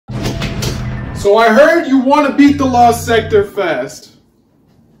So I heard you want to beat the Lost Sector fast.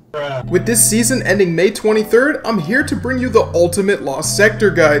 With this season ending May 23rd, I'm here to bring you the ultimate Lost Sector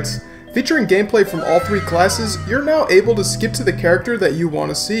guides. Featuring gameplay from all 3 classes, you're now able to skip to the character that you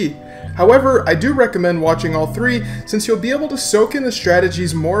want to see. However, I do recommend watching all 3 since you'll be able to soak in the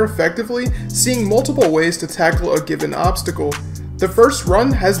strategies more effectively, seeing multiple ways to tackle a given obstacle. The first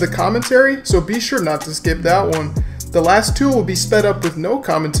run has the commentary, so be sure not to skip that one. The last 2 will be sped up with no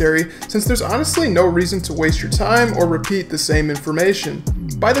commentary, since there's honestly no reason to waste your time or repeat the same information.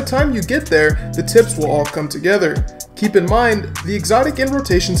 By the time you get there, the tips will all come together. Keep in mind, the exotic in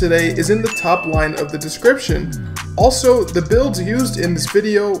rotation today is in the top line of the description. Also, the builds used in this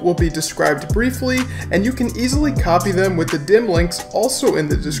video will be described briefly, and you can easily copy them with the dim links also in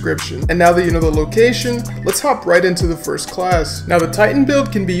the description. And now that you know the location, let's hop right into the first class. Now the Titan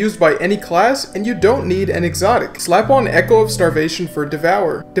build can be used by any class, and you don't need an exotic. Slap on Echo of Starvation for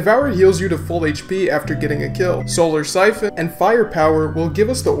Devour. Devour heals you to full HP after getting a kill. Solar Siphon and Firepower will give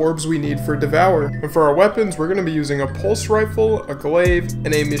us the orbs we need for Devour. And for our weapons, we're going to be using a pulse rifle, a glaive,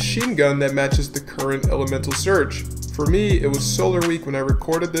 and a machine gun that matches the current elemental surge. For me, it was Solar Week when I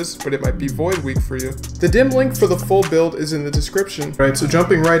recorded this, but it might be Void Week for you. The dim link for the full build is in the description. Alright, so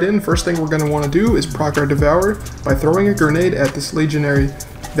jumping right in, first thing we're going to want to do is proc our Devour by throwing a grenade at this Legionary.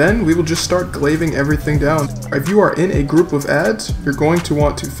 Then we will just start glaving everything down. If you are in a group of ads, you're going to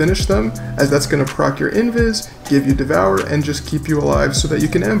want to finish them, as that's going to proc your invis, give you Devour, and just keep you alive so that you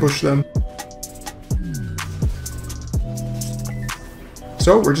can ambush them.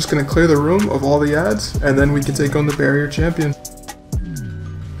 So we're just going to clear the room of all the ads, and then we can take on the barrier champion.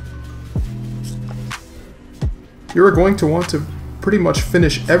 You are going to want to pretty much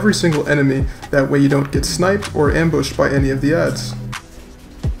finish every single enemy, that way you don't get sniped or ambushed by any of the ads.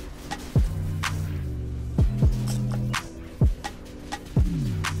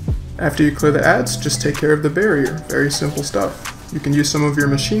 After you clear the ads, just take care of the barrier. Very simple stuff. You can use some of your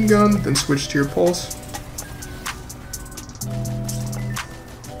machine gun, then switch to your pulse.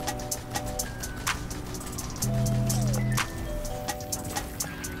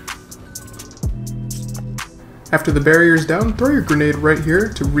 After the barrier is down, throw your grenade right here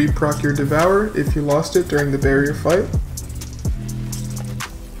to re-proc your Devour if you lost it during the barrier fight.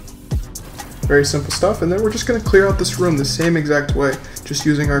 Very simple stuff, and then we're just going to clear out this room the same exact way, just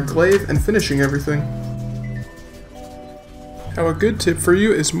using our glaive and finishing everything. Now a good tip for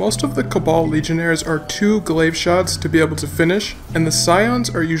you is most of the Cabal Legionnaires are 2 glaive shots to be able to finish, and the Scions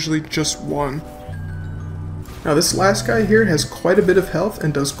are usually just 1. Now this last guy here has quite a bit of health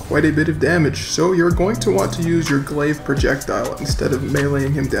and does quite a bit of damage, so you're going to want to use your glaive projectile instead of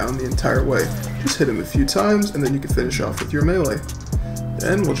meleeing him down the entire way. Just hit him a few times and then you can finish off with your melee.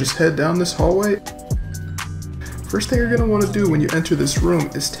 Then we'll just head down this hallway. First thing you're going to want to do when you enter this room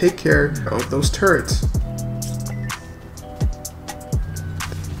is take care of those turrets.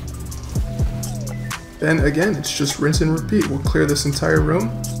 Then again, it's just rinse and repeat. We'll clear this entire room,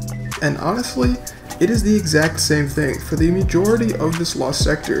 and honestly, it is the exact same thing. For the majority of this Lost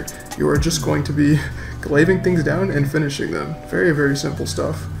Sector, you are just going to be glaving things down and finishing them. Very, very simple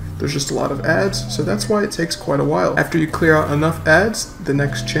stuff. There's just a lot of ads, so that's why it takes quite a while. After you clear out enough ads, the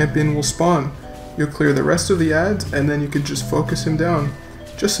next champion will spawn. You'll clear the rest of the ads, and then you can just focus him down.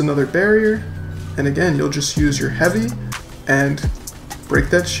 Just another barrier, and again, you'll just use your heavy and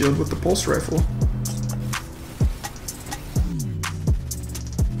break that shield with the pulse rifle.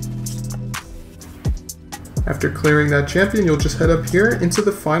 After clearing that champion, you'll just head up here into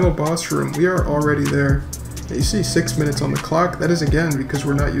the final boss room. We are already there. Now you see 6 minutes on the clock. That is again because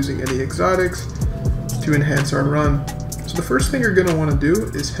we're not using any exotics to enhance our run. So the first thing you're going to want to do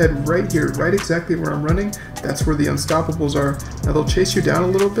is head right here, right exactly where I'm running. That's where the Unstoppables are. Now they'll chase you down a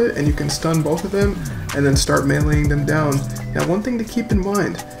little bit and you can stun both of them and then start meleeing them down. Now one thing to keep in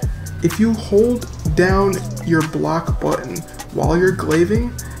mind, if you hold down your block button while you're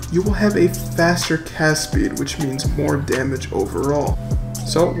glaving, you will have a faster cast speed, which means more damage overall.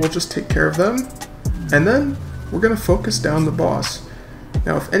 So we'll just take care of them, and then we're going to focus down the boss.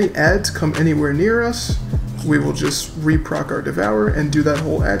 Now if any ads come anywhere near us, we will just re-proc our Devour and do that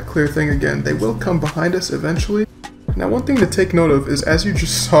whole ad clear thing again. They will come behind us eventually. Now one thing to take note of is, as you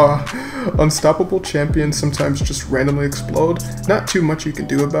just saw, unstoppable champions sometimes just randomly explode. Not too much you can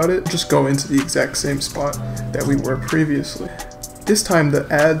do about it, just go into the exact same spot that we were previously. This time the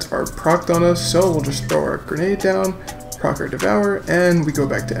ads are procced on us, so we'll just throw our grenade down, proc our Devour, and we go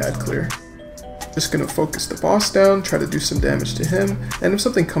back to ad clear. Just gonna focus the boss down, try to do some damage to him, and if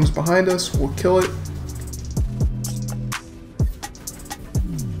something comes behind us, we'll kill it.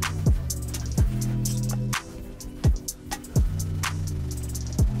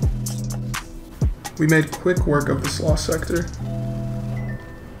 We made quick work of this lost sector.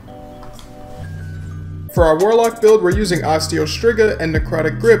 For our Warlock build, we're using Osteostriga and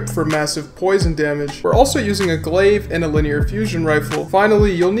Necrotic Grip for massive poison damage. We're also using a Glaive and a Linear Fusion Rifle.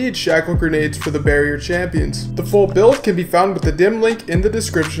 Finally, you'll need Shackle Grenades for the Barrier Champions. The full build can be found with the dim link in the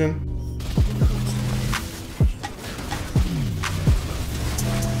description.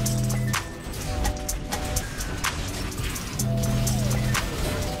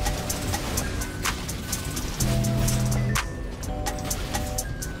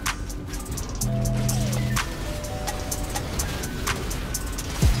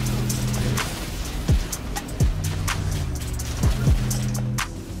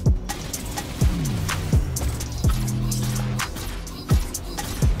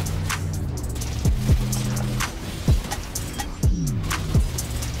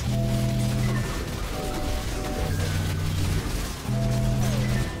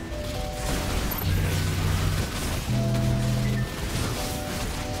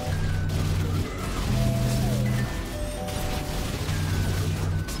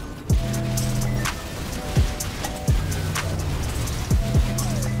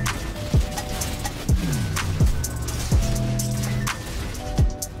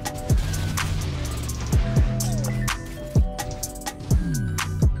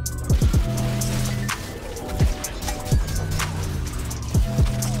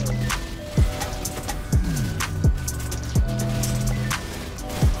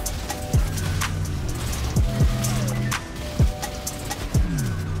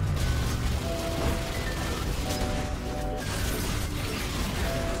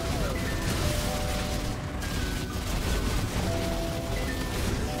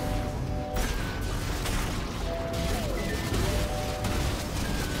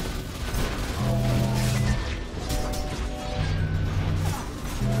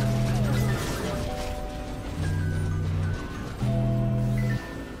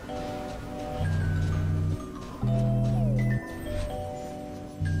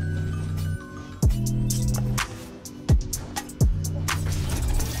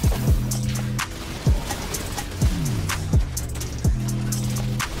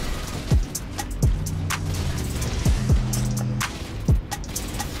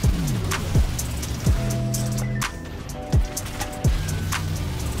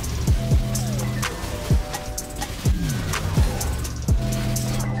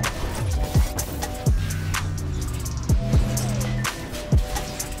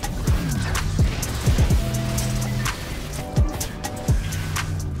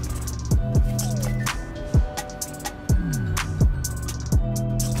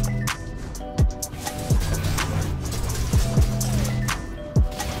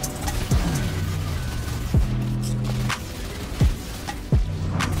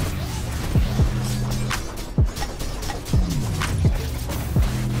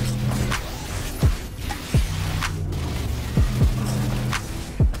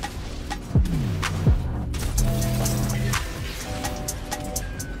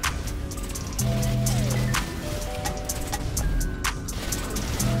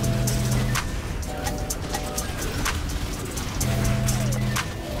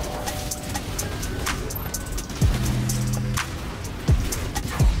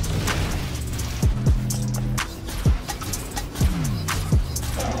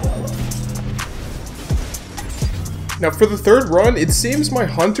 Now for the third run, it seems my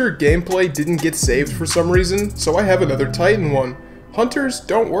Hunter gameplay didn't get saved for some reason, so I have another Titan one. Hunters,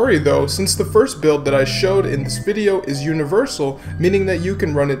 don't worry though, since the first build that I showed in this video is universal, meaning that you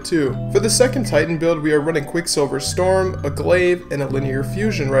can run it too. For the second Titan build, we are running Quicksilver Storm, a Glaive, and a Linear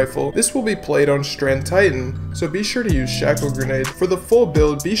Fusion Rifle. This will be played on Strand Titan, so be sure to use Shackle Grenade. For the full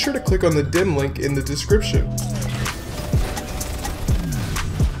build, be sure to click on the dim link in the description.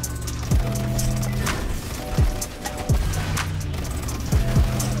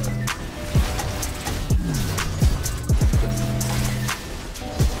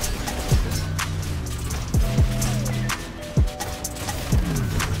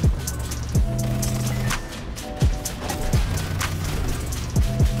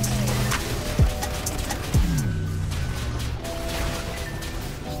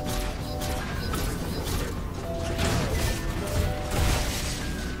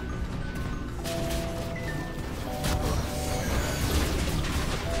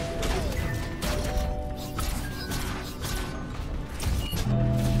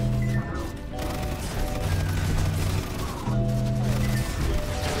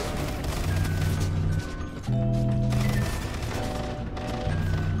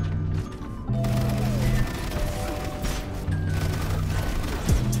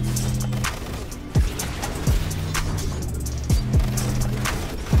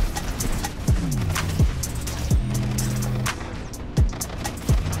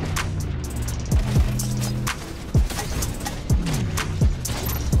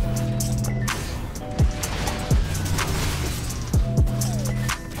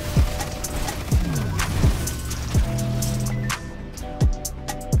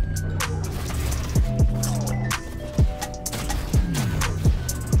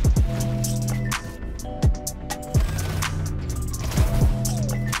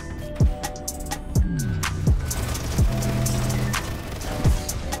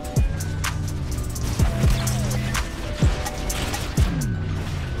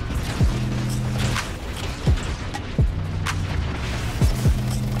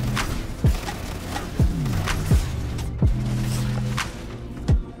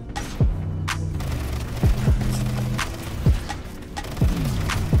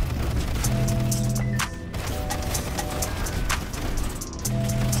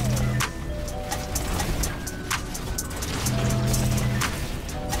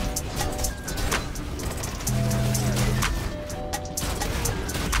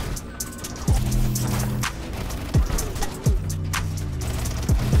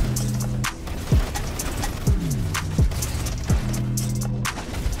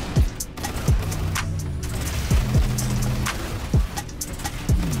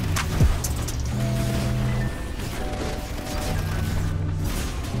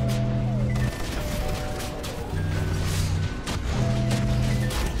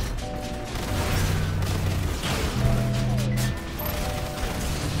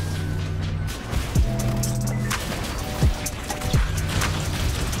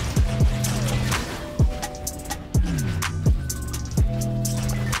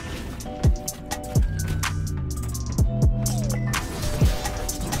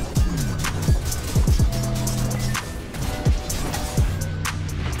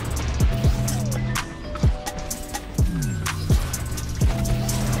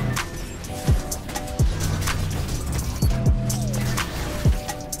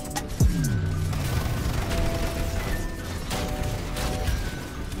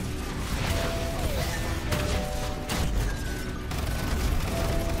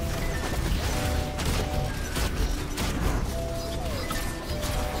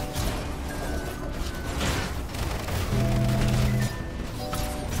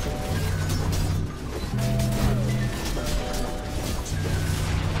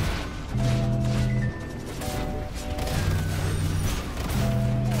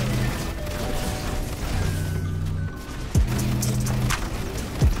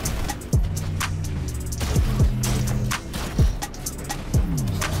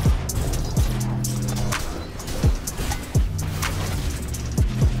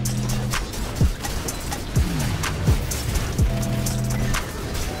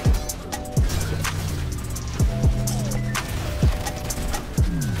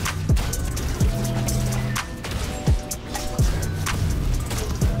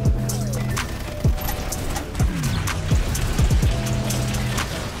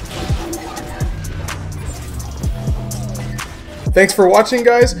 Thanks for watching,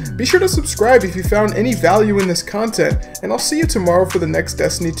 guys. Be sure to subscribe if you found any value in this content, and I'll see you tomorrow for the next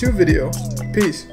Destiny 2 video. Peace.